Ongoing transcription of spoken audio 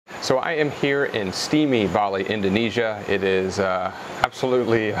So I am here in steamy Bali, Indonesia. It is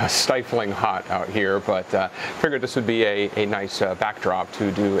absolutely stifling hot out here, but figured this would be a nice backdrop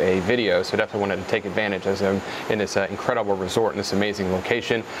to do a video. So definitely wanted to take advantage as I'm in this incredible resort in this amazing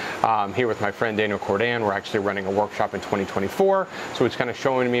location. Here with my friend Daniel Cordan. We're actually running a workshop in 2024. So it's kind of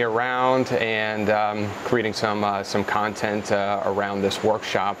showing me around and creating some content around this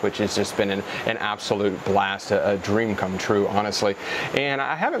workshop, which has just been an absolute blast, a dream come true, honestly. And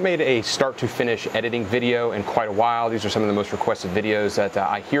I haven't made a start to finish editing video in quite a while. These are some of the most requested videos that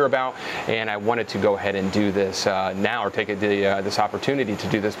I hear about, and I wanted to go ahead and do this now, or take this opportunity to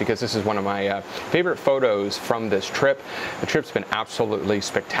do this, because this is one of my favorite photos from this trip. The trip's been absolutely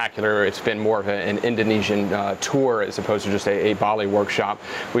spectacular. It's been more of an Indonesian tour as opposed to just a Bali workshop.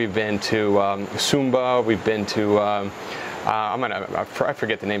 We've been to Sumba, we've been to I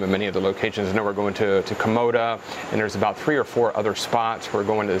forget the name of many of the locations. I know we're going to Komoda, and there's about 3 or 4 other spots. We're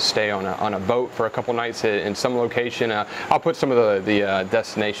going to stay on a boat for a couple nights in some location. I'll put some of the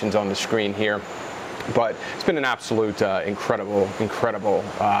destinations on the screen here. But it's been an absolute incredible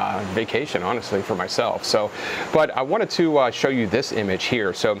vacation, honestly, for myself. So, but I wanted to show you this image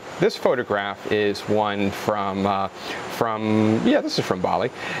here. So this photograph is one this is from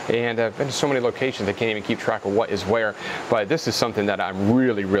Bali, and I've been to so many locations I can't even keep track of what is where. But this is something that I'm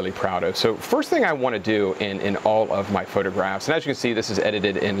really proud of. So first thing I want to do in all of my photographs, and as you can see, this is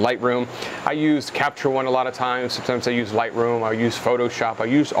edited in Lightroom. I use Capture One a lot of times. Sometimes I use Lightroom. I use Photoshop. I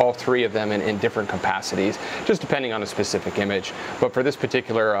use all 3 of them in different capacities, just depending on a specific image. But for this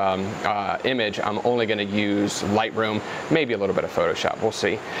particular image, I'm only going to use Lightroom, maybe a little bit of Photoshop, we'll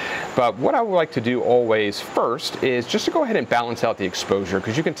see. But what I would like to do always first is just to go ahead and balance out the exposure,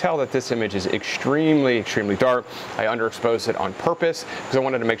 because you can tell that this image is extremely dark. I underexposed it on purpose because I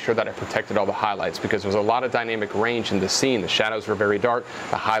wanted to make sure that I protected all the highlights, because there's a lot of dynamic range in the scene. The shadows were very dark,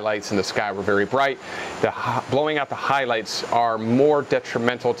 the highlights in the sky were very bright. Blowing out the highlights are more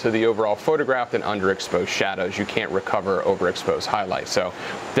detrimental to the overall photograph than underexposed shadows. You can't recover overexposed highlights. So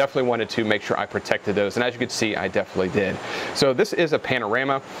definitely wanted to make sure I protected those, and as you can see, I definitely did. So this is a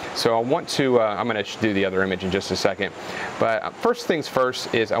panorama, so I want to I'm going to do the other image in just a second, but first things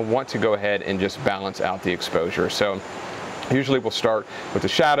first is I want to go ahead and just balance out the exposure. So usually we'll start with the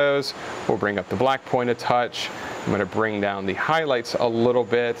shadows, we'll bring up the black point a touch, I'm going to bring down the highlights a little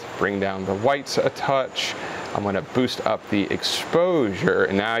bit, bring down the whites a touch, I'm going to boost up the exposure,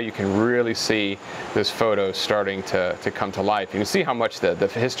 and now you can really see this photo starting to come to life. You can see how much the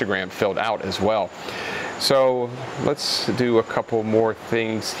histogram filled out as well. So let's do a couple more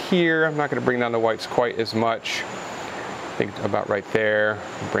things here. I'm not going to bring down the whites quite as much. I think about right there.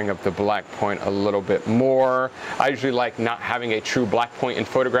 Bring up the black point a little bit more. I usually like not having a true black point in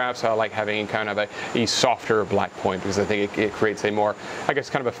photographs. I like having kind of a softer black point, because I think it creates a more, I guess,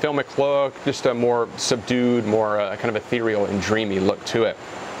 kind of a filmic look, just a more subdued, more kind of ethereal and dreamy look to it.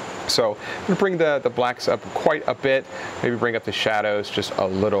 So I'm going to bring the blacks up quite a bit, maybe bring up the shadows just a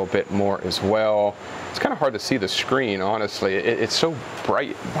little bit more as well. It's kind of hard to see the screen, honestly. It's so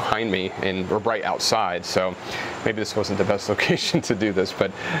bright behind me, or bright outside, so maybe this wasn't the best location to do this,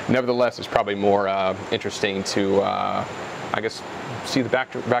 but nevertheless, it's probably more interesting to, I guess, see the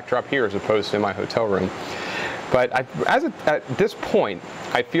backdrop here as opposed to in my hotel room. But at this point,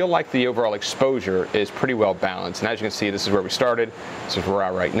 I feel like the overall exposure is pretty well balanced. And as you can see, this is where we started. This is where we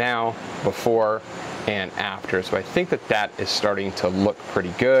are right now, before and after. So I think that is starting to look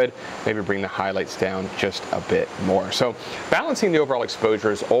pretty good. Maybe bring the highlights down just a bit more. So balancing the overall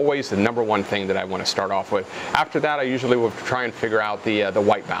exposure is always the #1 thing that I want to start off with. After that, I usually will try and figure out the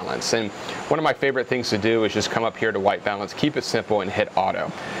white balance. And one of my favorite things to do is just come up here to white balance, keep it simple, and hit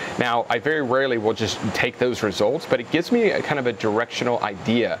auto. Now, I very rarely will just take those results, but it gives me a kind of a directional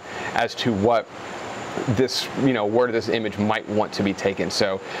idea as to what this, where this image might want to be taken.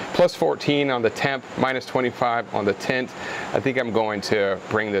 So +14 on the temp, -25 on the tint. I think I'm going to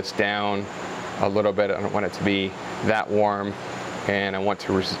bring this down a little bit. I don't want it to be that warm, and I want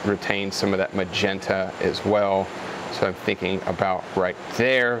to retain some of that magenta as well. So I'm thinking about right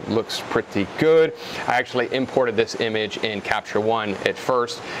there. Looks pretty good. I actually imported this image in Capture One at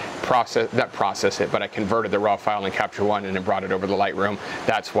first. Not process it, but I converted the raw file in Capture One and then brought it over to Lightroom.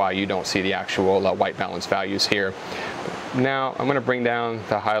 That's why you don't see the actual white balance values here. Now I'm going to bring down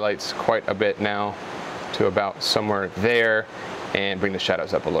the highlights quite a bit now to about somewhere there, and bring the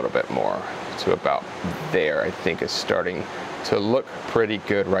shadows up a little bit more to about there. I think is starting to look pretty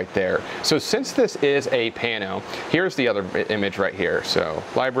good right there. So since this is a pano, here's the other image right here. So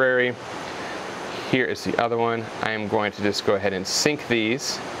library, here is the other one. I am going to just go ahead and sync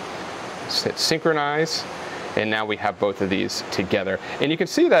these, hit synchronize, and now we have both of these together. And you can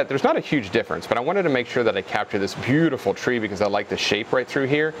see that there's not a huge difference, but I wanted to make sure that I capture this beautiful tree because I like the shape right through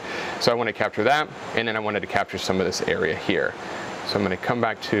here. So I want to capture that, and then I wanted to capture some of this area here. So I'm going to come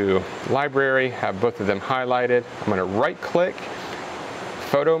back to library, have both of them highlighted. I'm going to right click,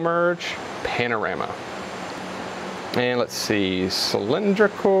 photo merge, panorama. And let's see,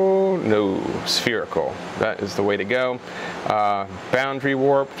 cylindrical, no, spherical. That is the way to go. Boundary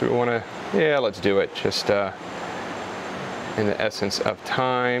warp, do we want to, yeah, let's do it. Just in the essence of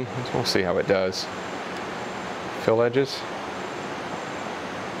time. We'll see how it does. Fill edges.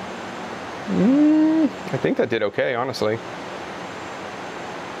 I think that did okay, honestly.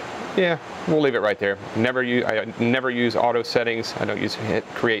 Yeah, we'll leave it right there. I never use auto settings. I don't use hit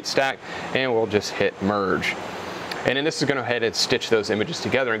create stack, and we'll just hit merge. And then this is going to go ahead and stitch those images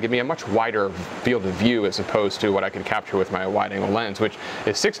together and give me a much wider field of view as opposed to what I could capture with my wide angle lens, which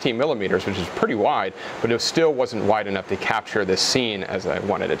is 16 millimeters, which is pretty wide, but it still wasn't wide enough to capture this scene as I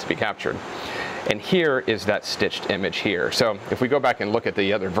wanted it to be captured. And here is that stitched image here. So if we go back and look at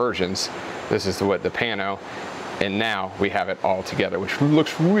the other versions, this is the pano. And now we have it all together, which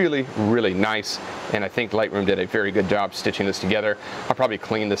looks really, really nice. And I think Lightroom did a very good job stitching this together. I'll probably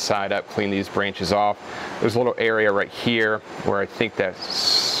clean this side up, clean these branches off. There's a little area right here where I think that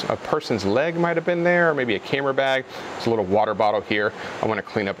a person's leg might have been there, or maybe a camera bag. There's a little water bottle here. I want to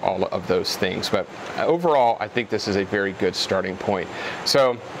clean up all of those things. But overall, I think this is a very good starting point.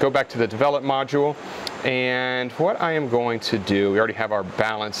 So go back to the develop module. And what I am going to do, we already have our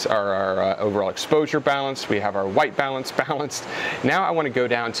balance, our overall exposure balanced. We have our white balance balanced. Now I want to go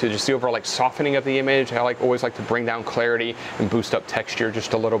down to just the overall softening of the image. I always like to bring down clarity and boost up texture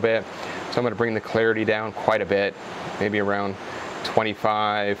just a little bit. So I'm going to bring the clarity down quite a bit, maybe around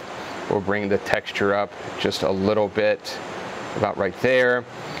 25. We'll bring the texture up just a little bit, about right there.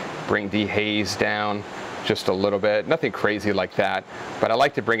 Bring the haze down just a little bit, nothing crazy like that, but I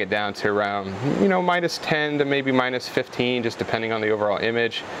like to bring it down to around, -10 to maybe -15, just depending on the overall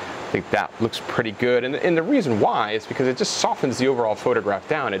image. I think that looks pretty good, and the reason why is because it just softens the overall photograph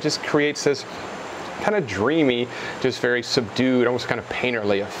down. It just creates this kind of dreamy, just very subdued, almost kind of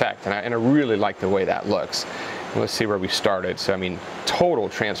painterly effect, and I really like the way that looks. Let's see where we started. So I mean, total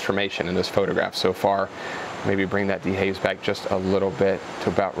transformation in this photograph so far. Maybe bring that dehaze back just a little bit to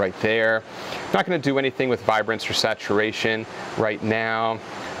about right there. Not going to do anything with vibrance or saturation right now.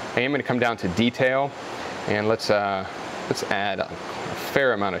 I am going to come down to detail, and let's add a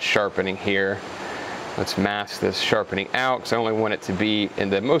fair amount of sharpening here. Let's mask this sharpening out because I only want it to be in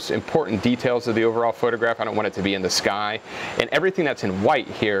the most important details of the overall photograph. I don't want it to be in the sky. And everything that's in white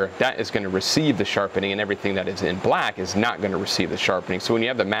here, that is going to receive the sharpening, and everything that is in black is not going to receive the sharpening. So when you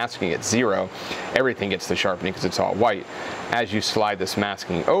have the masking at 0, everything gets the sharpening because it's all white. As you slide this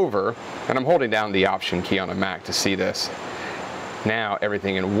masking over, and I'm holding down the Option key on a Mac to see this, now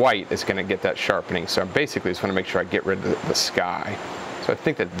everything in white is going to get that sharpening. So I basically just want to make sure I get rid of the sky. So I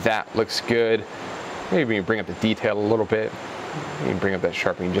think that looks good. Maybe you bring up the detail a little bit. You can bring up that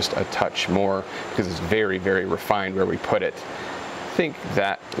sharpening just a touch more because it's very, very refined where we put it. I think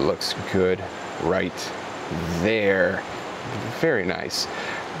that looks good right there. Very nice.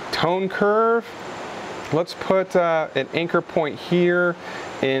 Tone curve. Let's put an anchor point here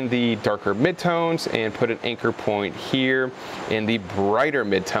in the darker midtones and put an anchor point here in the brighter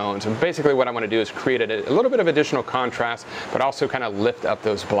midtones. And basically what I want to do is create a little bit of additional contrast, but also kind of lift up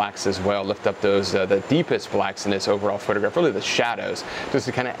those blacks as well, lift up those the deepest blacks in this overall photograph, really the shadows, just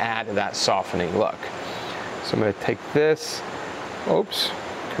to kind of add to that softening look. So I'm going to take this,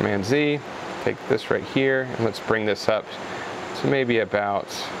 Command Z, take this right here, and let's bring this up to maybe about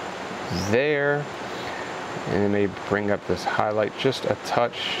there. And then maybe bring up this highlight just a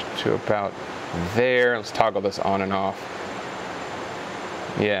touch to about there. Let's toggle this on and off.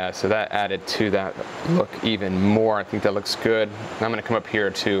 Yeah, so that added to that look even more. I think that looks good. And I'm going to come up here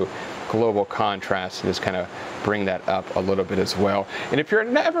to global contrast and just kind of bring that up a little bit as well. And if you're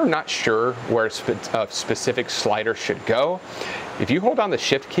ever not sure where a specific slider should go, if you hold down the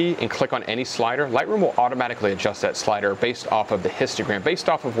Shift key and click on any slider, Lightroom will automatically adjust that slider based off of the histogram, based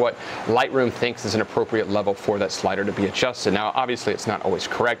off of what Lightroom thinks is an appropriate level for that slider to be adjusted. Now, obviously, it's not always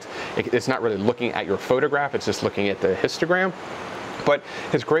correct. It's not really looking at your photograph. It's just looking at the histogram. But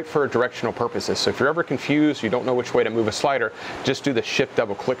it's great for directional purposes. So if you're ever confused, you don't know which way to move a slider, just do the Shift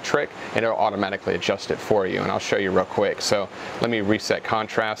double click trick and it'll automatically adjust it for you. And I'll show you real quick. So let me reset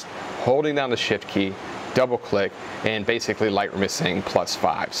contrast, holding down the Shift key, double click, and basically Lightroom is saying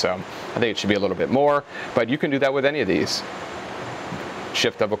 +5. So I think it should be a little bit more, but you can do that with any of these.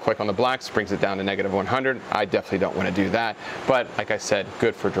 Shift double click on the blacks, brings it down to -100. I definitely don't want to do that, but like I said,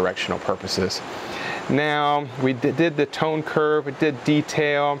 good for directional purposes. Now, we did the tone curve, we did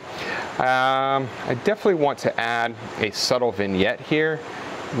detail. I definitely want to add a subtle vignette here,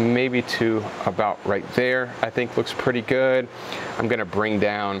 maybe to about right there. I think looks pretty good. I'm gonna bring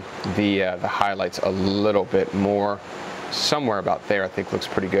down the highlights a little bit more. Somewhere about there I think looks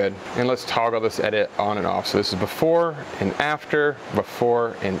pretty good. And let's toggle this edit on and off. So this is before and after,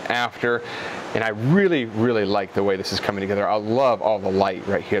 before and after. And I really, really like the way this is coming together. I love all the light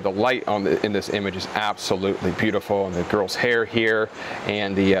right here. The light in this image is absolutely beautiful. And the girl's hair here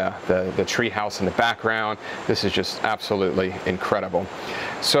and the tree house in the background. This is just absolutely incredible.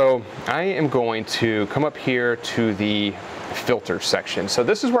 So I am going to come up here to the filter section. So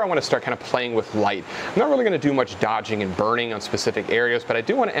this is where I want to start kind of playing with light. I'm not really going to do much dodging and burning on specific areas, but I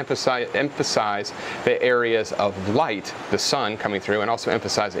do want to emphasize the areas of light, the sun coming through, and also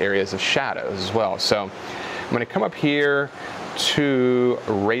emphasize areas of shadows as well. So I'm going to come up here to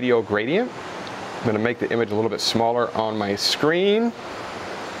radial gradient. I'm going to make the image a little bit smaller on my screen.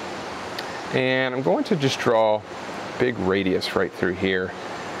 And I'm going to just draw big radius right through here.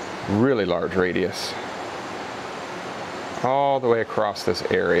 Really large radius. All the way across this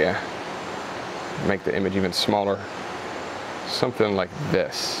area. Make the image even smaller. Something like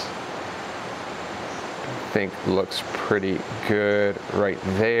this. I think looks pretty good right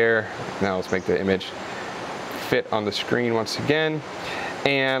there. Now let's make the image fit on the screen once again.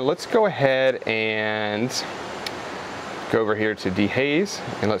 And let's go ahead and go over here to dehaze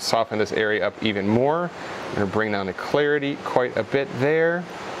and let's soften this area up even more. I'm going to bring down the clarity quite a bit there.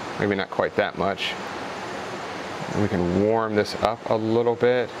 Maybe not quite that much. We can warm this up a little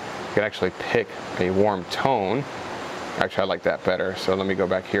bit. You can actually pick a warm tone. Actually, I like that better. So let me go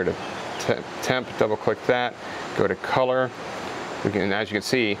back here to temp, double click that, go to color. We can, as you can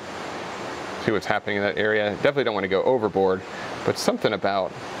see what's happening in that area. Definitely don't want to go overboard, but something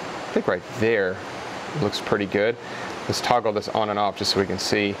about, I think right there looks pretty good. Let's toggle this on and off just so we can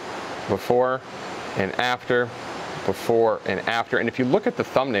see before and after. Before and after. And if you look at the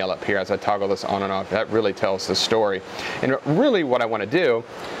thumbnail up here as I toggle this on and off, that really tells the story. And really what I want to do,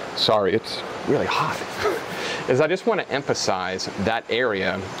 sorry, it's really hot, is I just want to emphasize that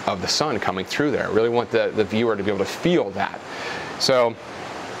area of the sun coming through there. I really want the viewer to be able to feel that. So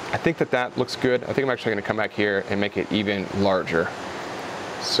I think that looks good. I think I'm actually going to come back here and make it even larger.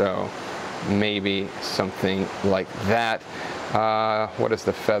 So maybe something like that. What is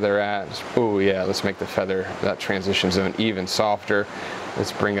the feather at? Oh yeah, let's make the feather, that transition zone, even softer.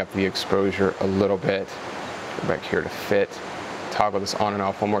 Let's bring up the exposure a little bit. Go back here to fit. Toggle this on and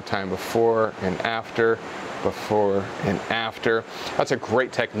off one more time, before and after, before and after. That's a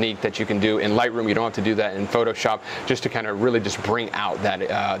great technique that you can do in Lightroom. You don't have to do that in Photoshop, just to kind of really just bring out that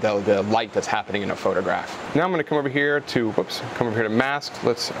the light that's happening in a photograph. Now I'm going to come over here to, mask.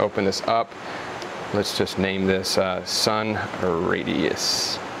 Let's open this up. Let's just name this sun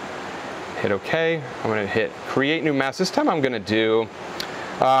radius. Hit OK. I'm going to hit create new mask. This time I'm going to do,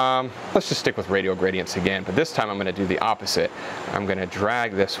 let's just stick with radial gradients again, but this time I'm going to do the opposite. I'm going to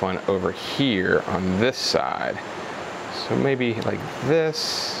drag this one over here on this side. So maybe like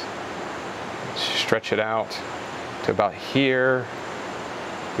this. Stretch it out to about here.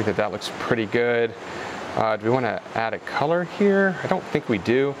 I think that looks pretty good. Do we want to add a color here? I don't think we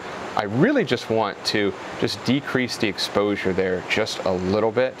do. I really just want to just decrease the exposure there just a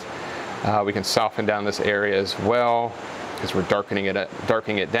little bit. We can soften down this area as well because we're darkening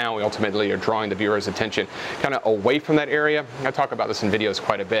it down. We ultimately are drawing the viewer's attention kind of away from that area. I talk about this in videos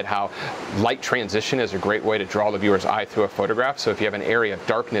quite a bit, how light transition is a great way to draw the viewer's eye through a photograph. So if you have an area of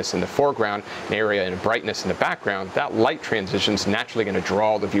darkness in the foreground, an area of brightness in the background, that light transition is naturally going to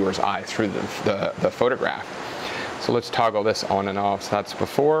draw the viewer's eye through the photograph. So let's toggle this on and off. So that's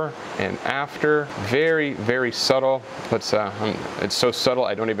before and after. Very, very subtle. Let's, it's so subtle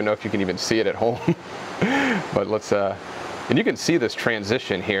I don't even know if you can even see it at home. But let's, and you can see this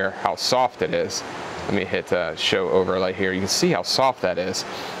transition here, how soft it is. Let me hit show overlay here. You can see how soft that is.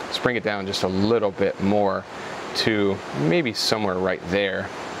 Let's bring it down just a little bit more to maybe somewhere right there.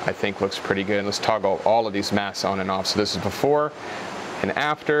 I think looks pretty good. Let's toggle all of these masks on and off. So this is before and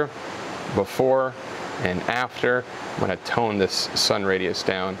after, before and after. I'm going to tone this sun radius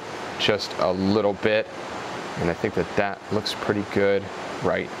down just a little bit, and I think that looks pretty good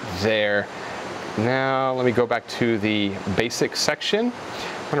right there. Now let me go back to the basic section.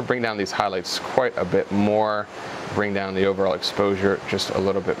 I'm going to bring down these highlights quite a bit more, bring down the overall exposure just a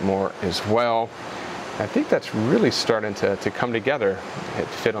little bit more as well. I think that's really starting to come together. Hit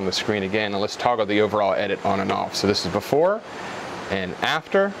fit on the screen again, and let's toggle the overall edit on and off. So this is before and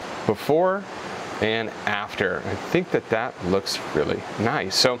after, before and after. I think that looks really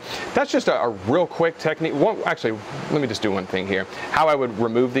nice. So that's just a real quick technique. Well, actually, let me just do one thing here. How I would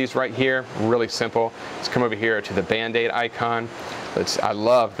remove these right here, really simple. Let's come over here to the Band-Aid icon. I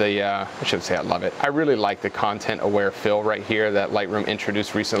love the, I shouldn't say I love it. I really like the content aware fill right here that Lightroom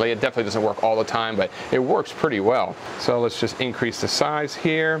introduced recently. It definitely doesn't work all the time, but it works pretty well. So let's just increase the size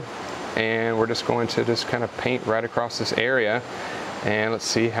here, and we're just going to just kind of paint right across this area, and let's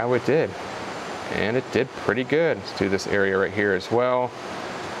see how it did. And it did pretty good. Let's do this area right here as well.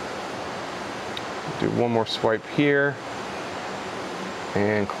 Do one more swipe here,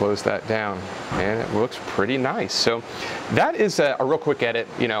 and close that down, and it looks pretty nice. So that is a real quick edit,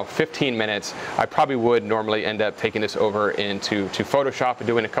 15 minutes. I probably would normally end up taking this over into Photoshop and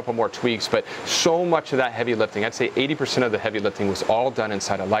doing a couple more tweaks, but so much of that heavy lifting, I'd say 80% of the heavy lifting was all done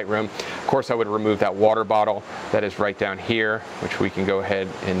inside of Lightroom. Of course, I would remove that water bottle that is right down here, which we can go ahead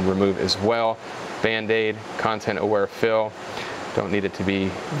and remove as well. Band-Aid, content aware fill. Don't need it to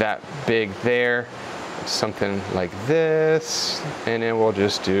be that big there. Something like this, and then we'll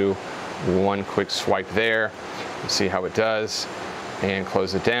just do one quick swipe there, see how it does, and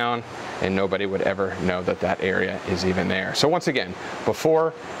close it down, and nobody would ever know that area is even there. So once again,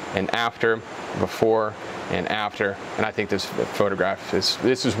 before and after, before and after, and I think this photograph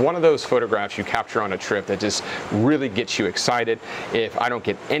this is one of those photographs you capture on a trip that just really gets you excited. If I don't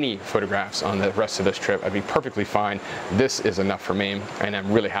get any photographs on the rest of this trip, I'd be perfectly fine. This is enough for me, and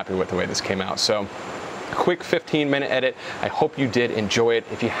I'm really happy with the way this came out. So quick 15-minute edit. I hope you did enjoy it.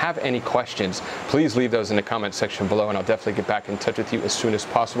 If you have any questions, please leave those in the comment section below, and I'll definitely get back in touch with you as soon as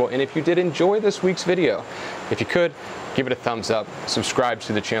possible. And if you did enjoy this week's video, if you could, give it a thumbs up, subscribe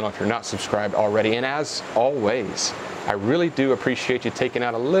to the channel if you're not subscribed already, and as always, I really do appreciate you taking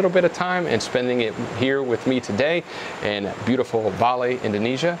out a little bit of time and spending it here with me today in beautiful Bali,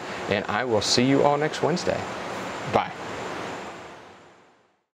 Indonesia, and I will see you all next Wednesday.